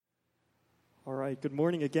All right, good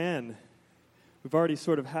morning again. We've already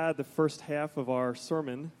sort of had the first half of our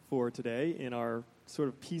sermon for today in our sort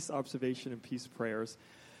of peace observation and peace prayers.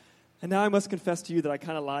 And now I must confess to you that I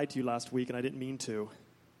kind of lied to you last week, and I didn't mean to.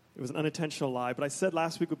 It was an unintentional lie, but I said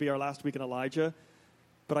last week would be our last week in Elijah,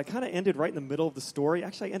 but I kind of ended right in the middle of the story.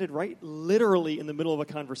 Actually, I ended right literally in the middle of a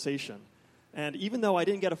conversation. And even though I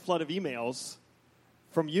didn't get a flood of emails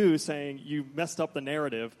from you saying you messed up the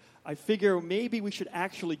narrative, I figure maybe we should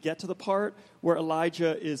actually get to the part where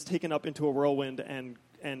Elijah is taken up into a whirlwind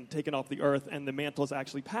and taken off the earth, and the mantle is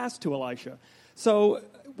actually passed to Elisha. So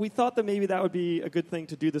we thought that maybe that would be a good thing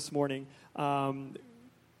to do this morning.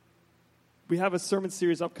 We have a sermon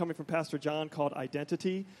series upcoming from Pastor John called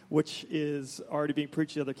Identity, which is already being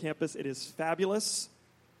preached at the other campus. It is fabulous.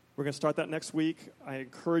 We're going to start that next week. I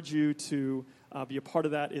encourage you to be a part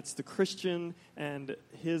of that. It's the Christian and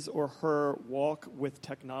his or her walk with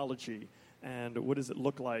technology, and what does it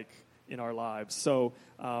look like in our lives. So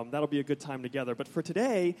that'll be a good time together. But for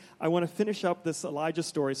today, I want to finish up this Elijah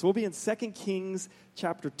story. So we'll be in 2 Kings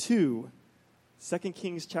chapter 2. 2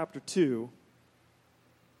 Kings chapter 2.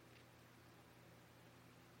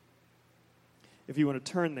 If you want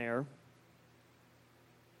to turn there.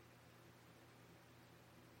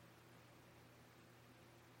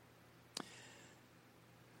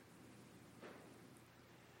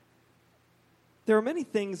 There are many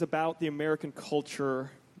things about the American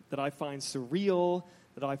culture that I find surreal,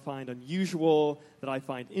 that I find unusual, that I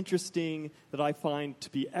find interesting, that I find to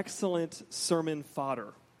be excellent sermon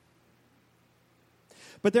fodder.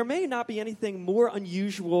 But there may not be anything more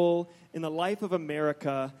unusual in the life of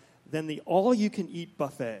America than the all-you-can-eat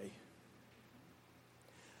buffet.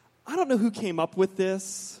 I don't know who came up with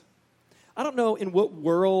this. I don't know in what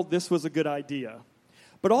world this was a good idea.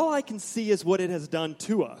 But all I can see is what it has done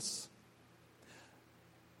to us.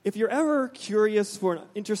 If you're ever curious for an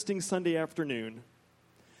interesting Sunday afternoon,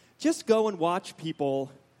 just go and watch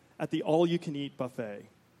people at the all-you-can-eat buffet.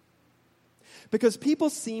 Because people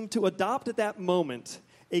seem to adopt at that moment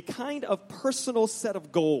a kind of personal set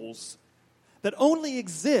of goals that only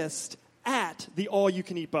exist at the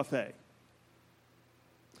all-you-can-eat buffet.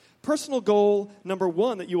 Personal goal number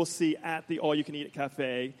one that you will see at the all-you-can-eat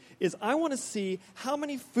cafe is I want to see how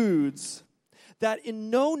many foods that in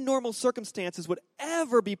no normal circumstances would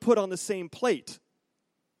ever be put on the same plate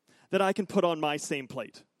that I can put on my same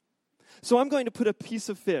plate. So I'm going to put a piece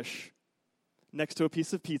of fish next to a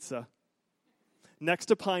piece of pizza, next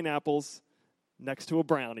to pineapples, next to a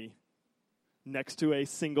brownie, next to a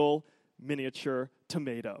single miniature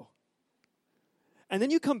tomato. And then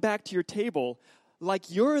you come back to your table like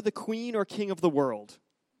you're the queen or king of the world.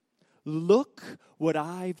 Look what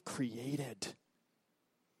I've created.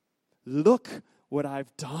 Look what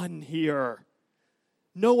I've done here.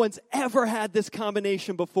 No one's ever had this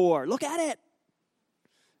combination before. Look at it.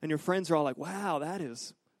 And your friends are all like, wow, that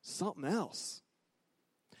is something else.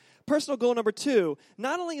 Personal goal number two,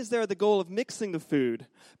 not only is there the goal of mixing the food,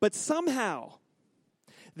 but somehow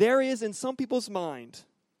there is in some people's mind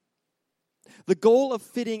the goal of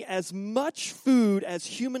fitting as much food as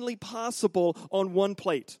humanly possible on one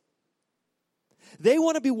plate. They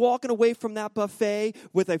want to be walking away from that buffet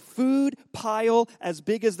with a food pile as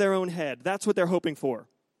big as their own head. That's what they're hoping for.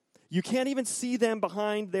 You can't even see them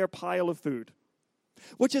behind their pile of food,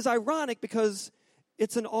 which is ironic because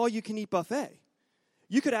it's an all-you-can-eat buffet.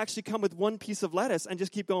 You could actually come with one piece of lettuce and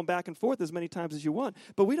just keep going back and forth as many times as you want,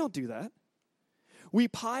 but we don't do that. We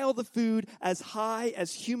pile the food as high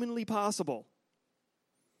as humanly possible.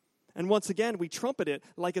 And once again, we trumpet it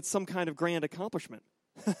like it's some kind of grand accomplishment.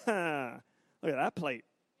 Look at that plate.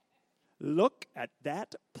 Look at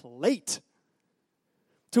that plate.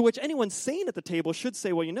 To which anyone sane at the table should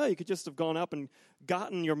say, well, you could just have gone up and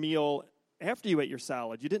gotten your meal after you ate your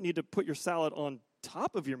salad. You didn't need to put your salad on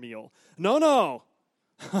top of your meal. No.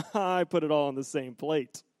 I put it all on the same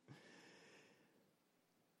plate.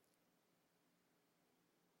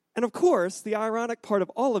 And of course, the ironic part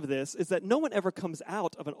of all of this is that no one ever comes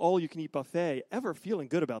out of an all-you-can-eat buffet ever feeling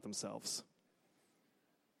good about themselves.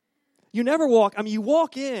 You never you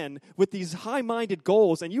walk in with these high-minded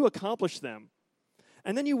goals and you accomplish them.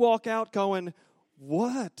 And then you walk out going,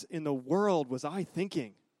 what in the world was I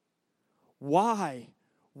thinking? Why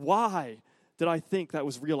did I think that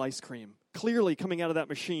was real ice cream? Clearly, coming out of that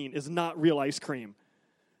machine is not real ice cream.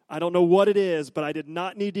 I don't know what it is, but I did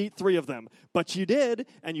not need to eat 3 of them. But you did,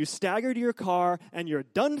 and you stagger to your car, and you're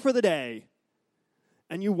done for the day.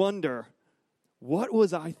 And you wonder, what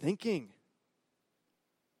was I thinking?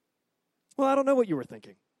 Well, I don't know what you were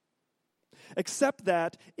thinking. Except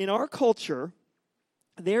that in our culture,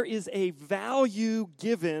 there is a value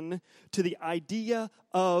given to the idea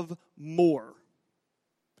of more.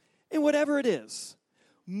 And whatever it is,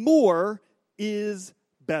 more is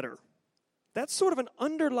better. That's sort of an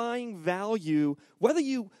underlying value, whether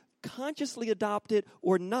you consciously adopt it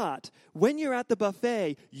or not. When you're at the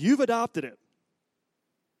buffet, you've adopted it.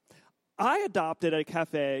 I adopted at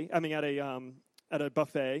a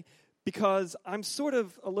buffet because I'm sort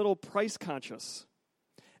of a little price conscious.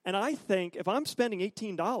 And I think if I'm spending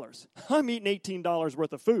 $18, I'm eating $18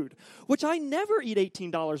 worth of food, which I never eat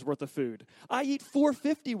 $18 worth of food. I eat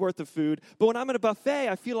 $4.50 worth of food, but when I'm at a buffet,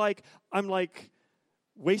 I feel like I'm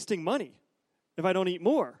wasting money if I don't eat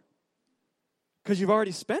more. Because you've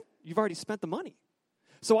already spent the money.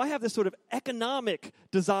 So I have this sort of economic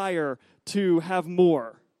desire to have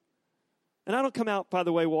more. And I don't come out, by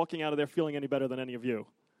the way, walking out of there feeling any better than any of you.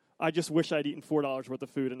 I just wish I'd eaten $4 worth of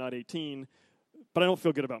food and not 18, but I don't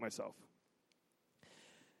feel good about myself.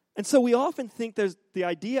 And so we often think there's the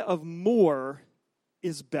idea of more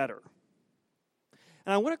is better.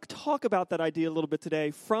 And I want to talk about that idea a little bit today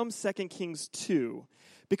from 2 Kings 2,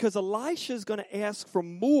 because Elisha is going to ask for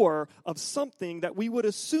more of something that we would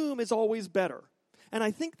assume is always better. And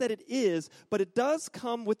I think that it is, but it does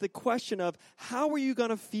come with the question of how are you going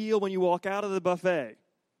to feel when you walk out of the buffet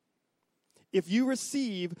if you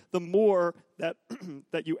receive the more that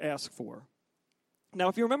you ask for. Now,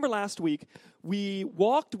 if you remember last week, we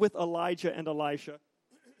walked with Elijah and Elisha.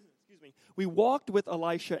 We walked with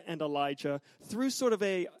Elisha and Elijah through sort of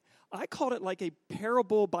I called it like a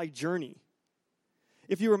parable by journey.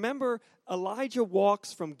 If you remember, Elijah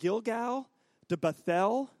walks from Gilgal to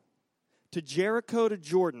Bethel to Jericho to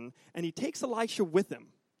Jordan, and he takes Elisha with him.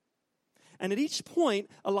 And at each point,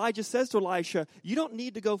 Elijah says to Elisha, you don't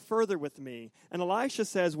need to go further with me. And Elisha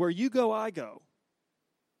says, where you go, I go.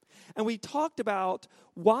 And we talked about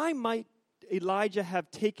why might Elijah have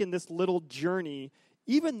taken this little journey,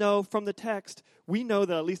 even though from the text, we know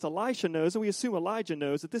that at least Elisha knows, and we assume Elijah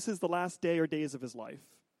knows, that this is the last day or days of his life.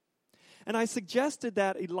 And I suggested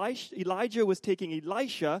that Elijah was taking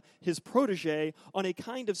Elisha, his protege, on a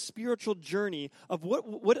kind of spiritual journey of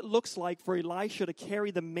what it looks like for Elisha to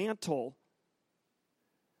carry the mantle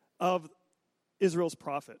of Israel's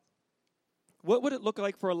prophet. What would it look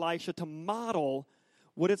like for Elisha to model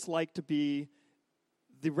what it's like to be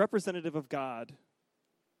the representative of God?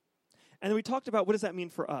 And then we talked about what does that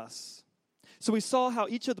mean for us. So we saw how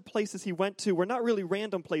each of the places he went to were not really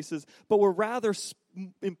random places, but were rather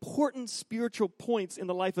important spiritual points in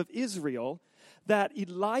the life of Israel that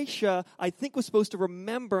Elisha, I think, was supposed to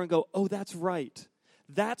remember and go, oh, that's right.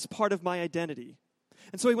 That's part of my identity.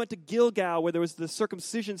 And so he went to Gilgal, where there was the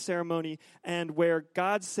circumcision ceremony, and where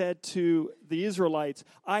God said to the Israelites,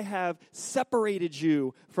 I have separated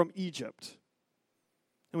you from Egypt.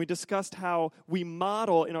 And we discussed how we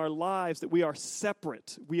model in our lives that we are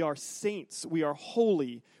separate, we are saints, we are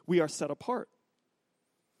holy, we are set apart.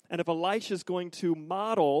 And if Elisha is going to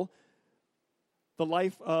model the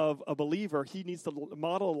life of a believer, he needs to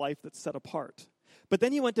model a life that's set apart. But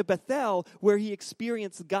then he went to Bethel, where he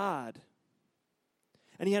experienced God.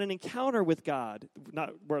 And he had an encounter with God,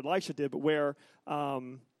 not where Elisha did, but where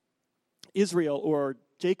Israel or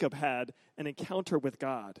Jacob had an encounter with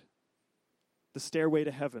God. The stairway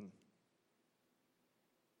to heaven.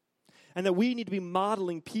 And that we need to be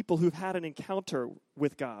modeling people who've had an encounter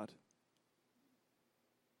with God.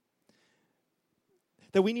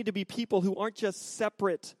 That we need to be people who aren't just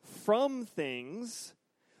separate from things,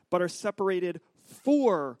 but are separated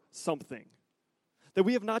for something. That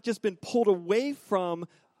we have not just been pulled away from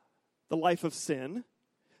the life of sin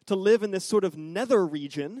to live in this sort of nether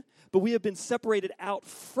region, but we have been separated out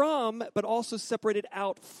from, but also separated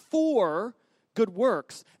out for good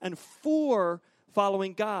works, and for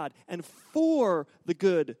following God, and for the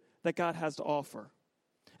good that God has to offer.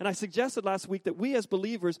 And I suggested last week that we as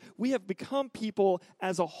believers, we have become people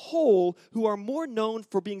as a whole who are more known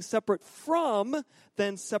for being separate from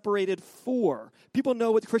than separated for. People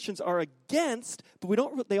know what Christians are against,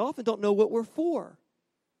 but they often don't know what we're for.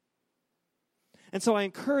 And so I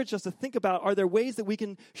encourage us to think about, are there ways that we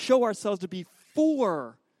can show ourselves to be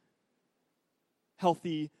for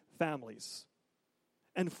healthy families?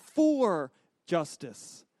 And for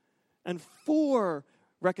justice, and for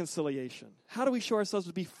reconciliation? How do we show ourselves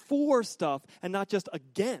to be for stuff and not just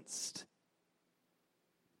against?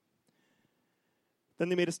 Then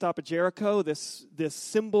they made a stop at Jericho, this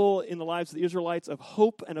symbol in the lives of the Israelites of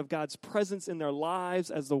hope and of God's presence in their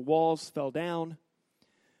lives as the walls fell down.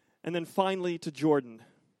 And then finally to Jordan,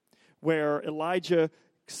 where Elijah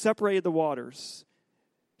separated the waters,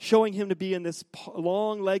 showing him to be in this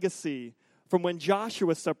long legacy from when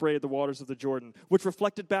Joshua separated the waters of the Jordan, which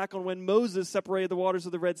reflected back on when Moses separated the waters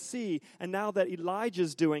of the Red Sea. And now that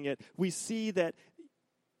Elijah's doing it, we see that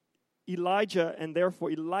Elijah and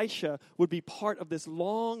therefore Elisha would be part of this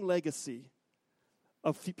long legacy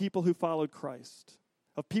of people who followed Christ,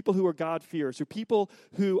 of people who are God-fearers, of people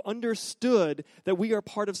who understood that we are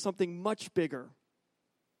part of something much bigger.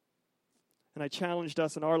 And I challenged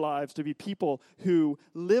us in our lives to be people who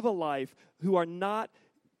live a life who are not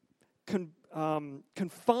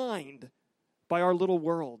confined by our little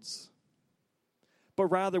worlds, but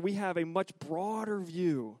rather we have a much broader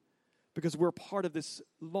view because we're part of this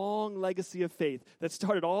long legacy of faith that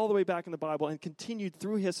started all the way back in the Bible and continued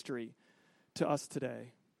through history to us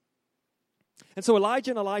today. And so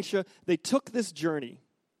Elijah and Elisha, they took this journey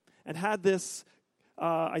and had this,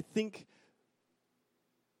 I think,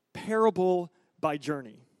 parable by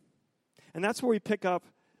journey. And that's where we pick up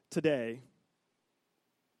today.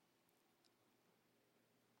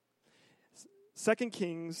 2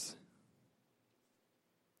 Kings.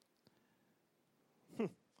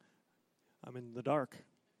 I'm in the dark.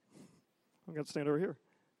 I'm going to stand over here.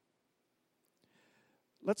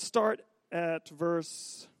 Let's start at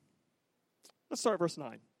verse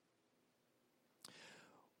 9.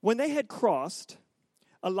 When they had crossed,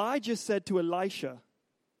 Elijah said to Elisha,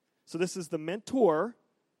 so this is the mentor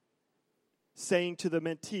saying to the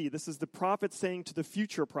mentee, this is the prophet saying to the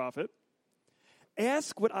future prophet,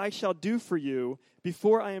 ask what I shall do for you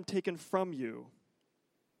before I am taken from you.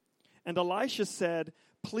 And Elisha said,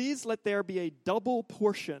 please let there be a double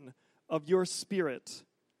portion of your spirit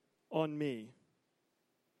on me.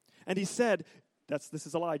 And he said, this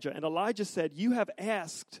is Elijah. And Elijah said, you have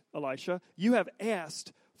asked, Elisha, you have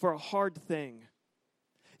asked for a hard thing.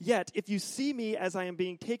 Yet, if you see me as I am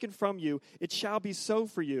being taken from you, it shall be so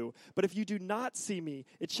for you. But if you do not see me,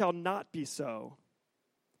 it shall not be so.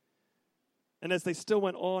 And as they still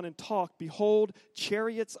went on and talked, behold,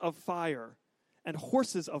 chariots of fire and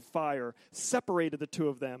horses of fire separated the two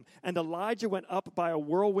of them. And Elijah went up by a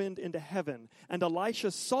whirlwind into heaven. And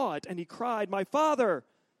Elisha saw it, and he cried, my father,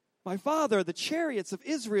 the chariots of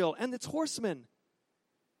Israel and its horsemen.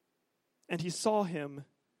 And he saw him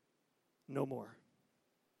no more.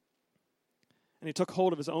 And he took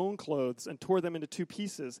hold of his own clothes and tore them into two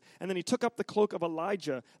pieces. And then he took up the cloak of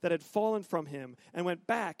Elijah that had fallen from him and went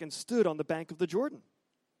back and stood on the bank of the Jordan.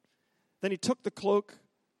 Then he took the cloak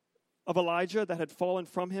of Elijah that had fallen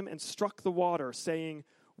from him and struck the water, saying,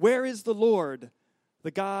 where is the Lord, the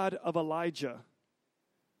God of Elijah?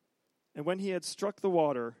 And when he had struck the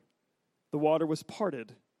water was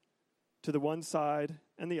parted to the one side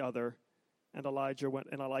and the other, and Elisha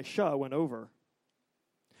went over.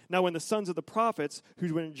 Now when the sons of the prophets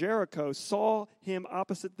who were in Jericho saw him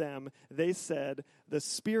opposite them, they said, the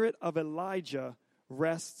spirit of Elijah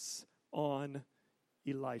rests on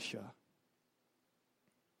Elisha.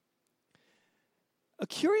 A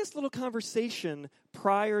curious little conversation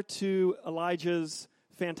prior to Elijah's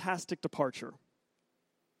fantastic departure.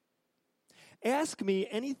 Ask me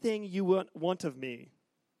anything you want of me.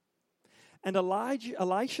 And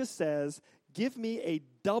Elisha says, give me a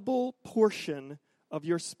double portion of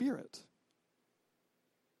your spirit.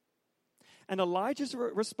 And Elijah's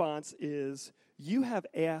response is, you have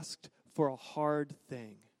asked for a hard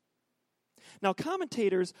thing. Now,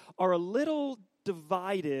 commentators are a little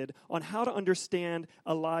divided on how to understand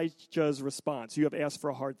Elijah's response. You have asked for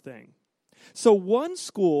a hard thing. So one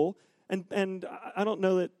school, and I don't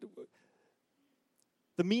know that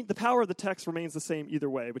the power of the text remains the same either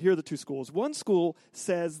way, but here are the two schools. One school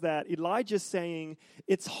says that Elijah's saying,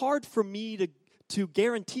 it's hard for me to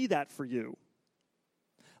guarantee that for you.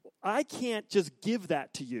 I can't just give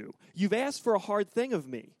that to you. You've asked for a hard thing of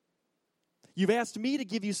me. You've asked me to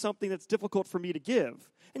give you something that's difficult for me to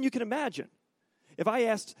give. And you can imagine, if I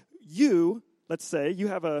asked you, let's say you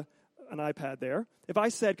have an iPad there. If I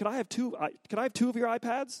said, could I have two of your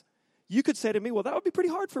iPads? You could say to me, well, that would be pretty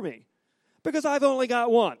hard for me because I've only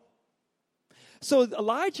got one. So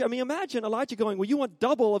imagine Elijah going, well, you want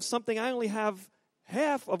double of something I only have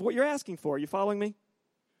half of what you're asking for. Are you following me?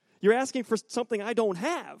 You're asking for something I don't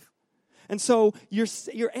have. And so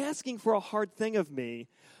you're asking for a hard thing of me,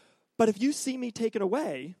 but if you see me taken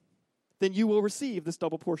away, then you will receive this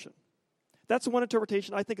double portion. That's one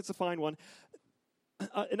interpretation. I think it's a fine one.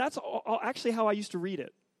 And that's actually how I used to read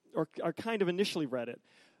it, or kind of initially read it.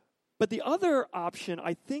 But the other option,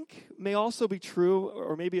 I think, may also be true,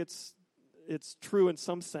 or maybe it's true in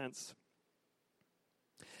some sense.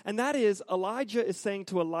 And that is, Elijah is saying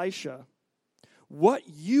to Elisha, what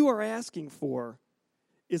you are asking for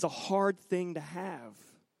is a hard thing to have.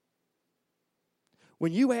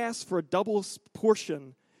 When you ask for a double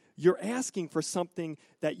portion, You're asking for something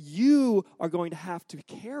that you are going to have to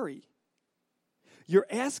carry. You're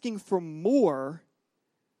asking for more.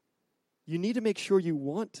 You need to make sure you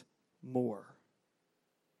want more.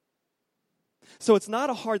 So it's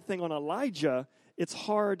not a hard thing on Elijah. It's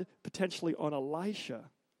hard potentially on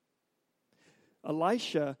Elisha.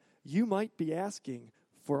 Elisha, you might be asking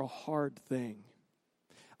for a hard thing.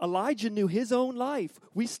 Elijah knew his own life.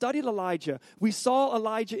 We studied Elijah. We saw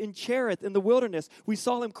Elijah in Cherith in the wilderness. We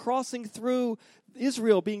saw him crossing through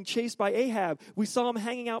Israel being chased by Ahab. We saw him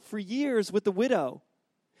hanging out for years with the widow.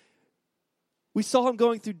 We saw him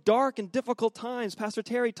going through dark and difficult times. Pastor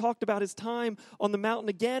Terry talked about his time on the mountain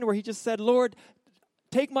again where he just said, Lord,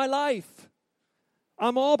 take my life.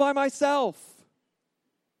 I'm all by myself.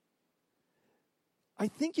 I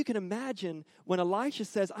think you can imagine when Elisha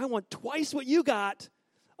says, I want twice what you got,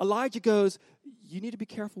 Elijah goes, you need to be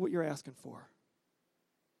careful what you're asking for.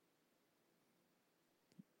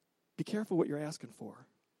 Be careful what you're asking for.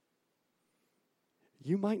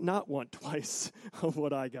 You might not want twice of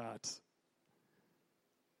what I got.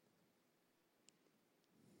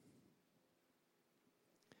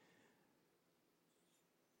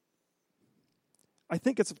 I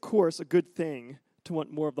think it's, of course, a good thing to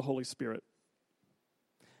want more of the Holy Spirit.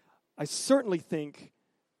 I certainly think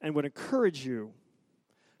and would encourage you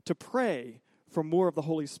to pray for more of the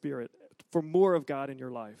Holy Spirit, for more of God in your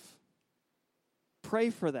life. Pray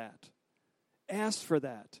for that. Ask for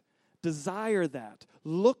that. Desire that.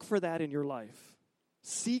 Look for that in your life.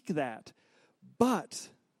 Seek that. But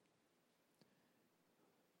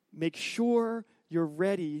make sure you're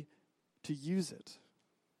ready to use it,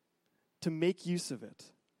 to make use of it,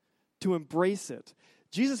 to embrace it.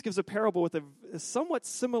 Jesus gives a parable with a somewhat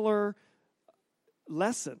similar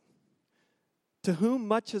lesson. To whom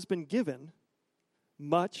much has been given,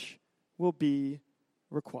 much will be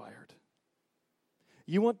required.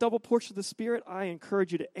 You want double portion of the Spirit? I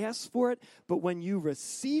encourage you to ask for it, but when you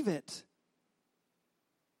receive it,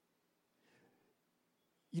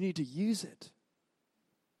 you need to use it.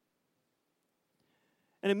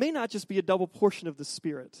 And it may not just be a double portion of the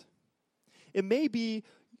Spirit. It may be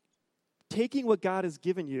taking what God has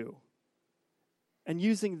given you and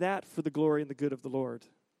using that for the glory and the good of the Lord.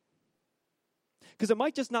 Because it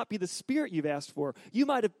might just not be the Spirit you've asked for. You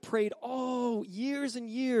might have prayed, years and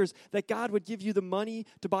years that God would give you the money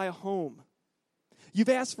to buy a home. You've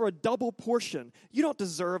asked for a double portion. You don't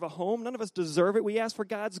deserve a home. None of us deserve it. We ask for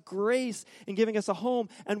God's grace in giving us a home.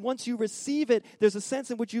 And once you receive it, there's a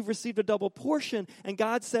sense in which you've received a double portion. And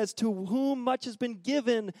God says, to whom much has been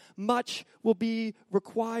given, much will be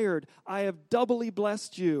required. I have doubly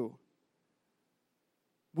blessed you.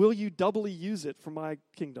 Will you doubly use it for my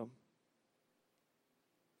kingdom?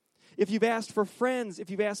 If you've asked for friends, if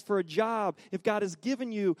you've asked for a job, if God has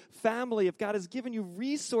given you family, if God has given you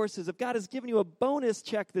resources, if God has given you a bonus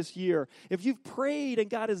check this year, if you've prayed and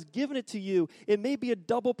God has given it to you, it may be a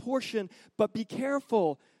double portion, but be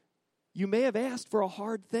careful. You may have asked for a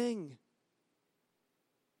hard thing.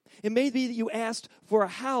 It may be that you asked for a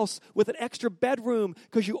house with an extra bedroom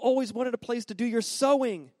because you always wanted a place to do your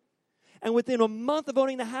sewing. And within a month of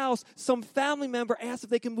owning the house, some family member asked if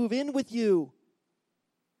they can move in with you.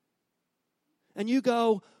 And you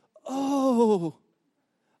go, I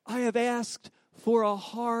have asked for a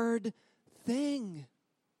hard thing.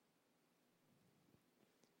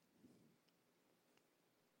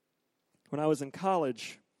 When I was in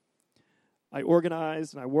college, I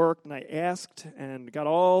organized and I worked and I asked and got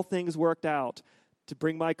all things worked out to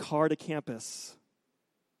bring my car to campus.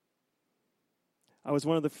 I was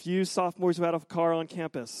one of the few sophomores who had a car on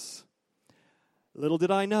campus. Little did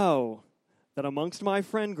I know that amongst my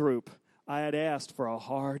friend group, I had asked for a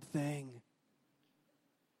hard thing.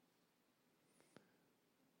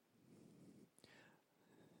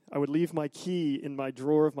 I would leave my key in my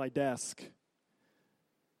drawer of my desk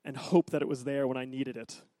and hope that it was there when I needed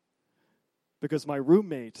it, because my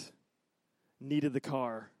roommate needed the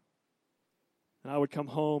car. And I would come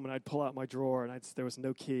home and I'd pull out my drawer and there was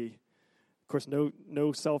no key. Of course,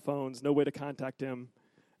 no cell phones, no way to contact him.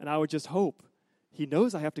 And I would just hope. He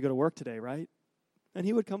knows I have to go to work today, right? And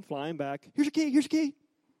he would come flying back. Here's your key.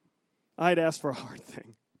 I'd asked for a hard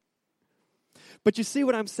thing. But you see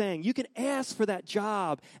what I'm saying? You can ask for that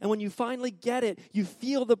job, and when you finally get it, you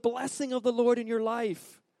feel the blessing of the Lord in your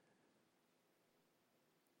life.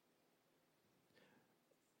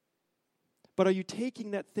 But are you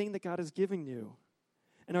taking that thing that God has given you,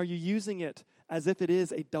 and are you using it as if it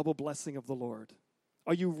is a double blessing of the Lord?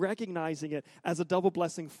 Are you recognizing it as a double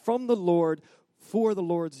blessing from the Lord for the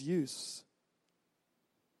Lord's use?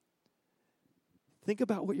 Think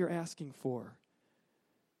about what you're asking for.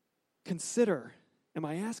 Consider am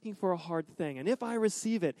I asking for a hard thing? And if I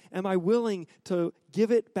receive it, am I willing to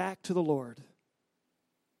give it back to the Lord?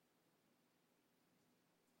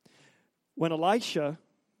 When Elisha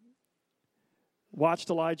watched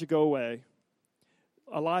Elijah go away,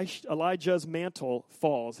 Elijah's mantle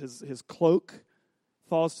falls. His cloak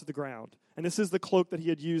falls to the ground. And this is the cloak that he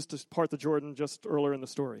had used to part the Jordan just earlier in the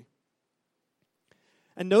story.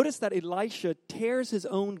 And notice that Elisha tears his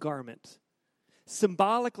own garment,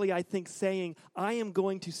 symbolically, I think, saying, I am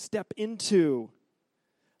going to step into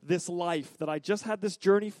this life that I just had this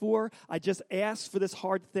journey for. I just asked for this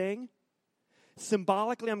hard thing.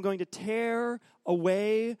 Symbolically, I'm going to tear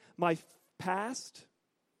away my past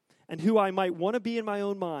and who I might want to be in my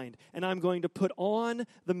own mind, and I'm going to put on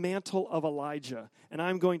the mantle of Elijah, and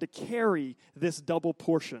I'm going to carry this double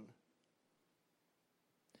portion.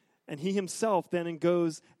 And he himself then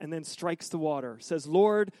goes and then strikes the water, says,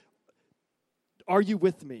 Lord, are you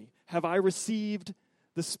with me? Have I received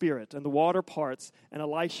the Spirit? And the water parts, and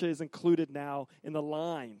Elisha is included now in the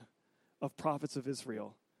line of prophets of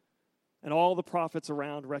Israel. And all the prophets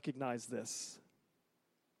around recognize this.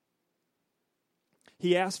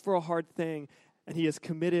 He asked for a hard thing, and he is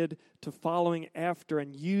committed to following after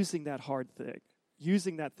and using that hard thing,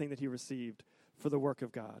 using that thing that he received for the work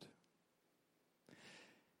of God.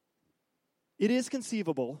 It is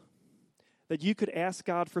conceivable that you could ask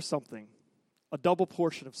God for something, a double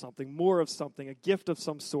portion of something, more of something, a gift of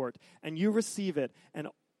some sort, and you receive it, and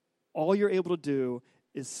all you're able to do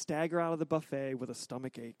is stagger out of the buffet with a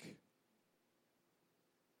stomach ache.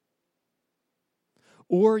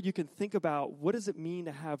 Or you can think about, what does it mean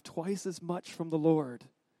to have twice as much from the Lord?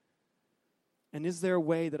 And is there a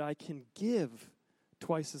way that I can give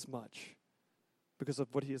twice as much because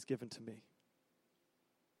of what he has given to me?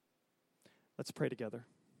 Let's pray together.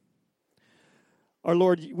 Our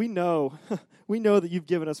Lord, we know that you've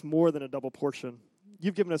given us more than a double portion.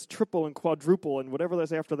 You've given us triple and quadruple and whatever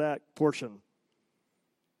that's after that portion.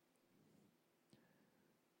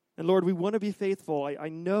 And Lord, we want to be faithful. I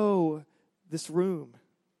know this room,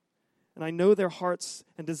 and I know their hearts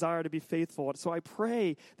and desire to be faithful. So I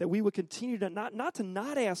pray that we would continue to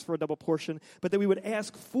not ask for a double portion, but that we would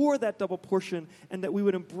ask for that double portion and that we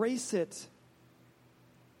would embrace it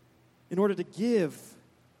in order to give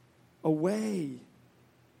away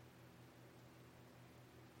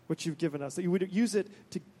what you've given us. That you would use it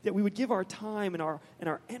that we would give our time and our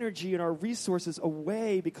energy and our resources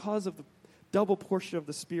away because of the double portion of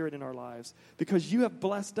the Spirit in our lives. Because you have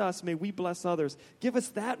blessed us, may we bless others. Give us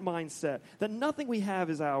that mindset, that nothing we have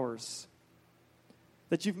is ours.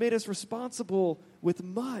 That you've made us responsible with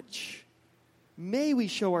much. May we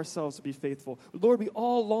show ourselves to be faithful. Lord, we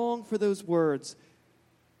all long for those words.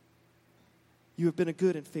 You have been a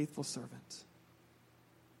good and faithful servant.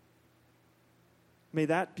 May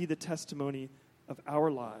that be the testimony of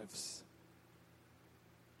our lives.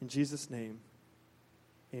 In Jesus' name,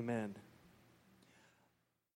 amen.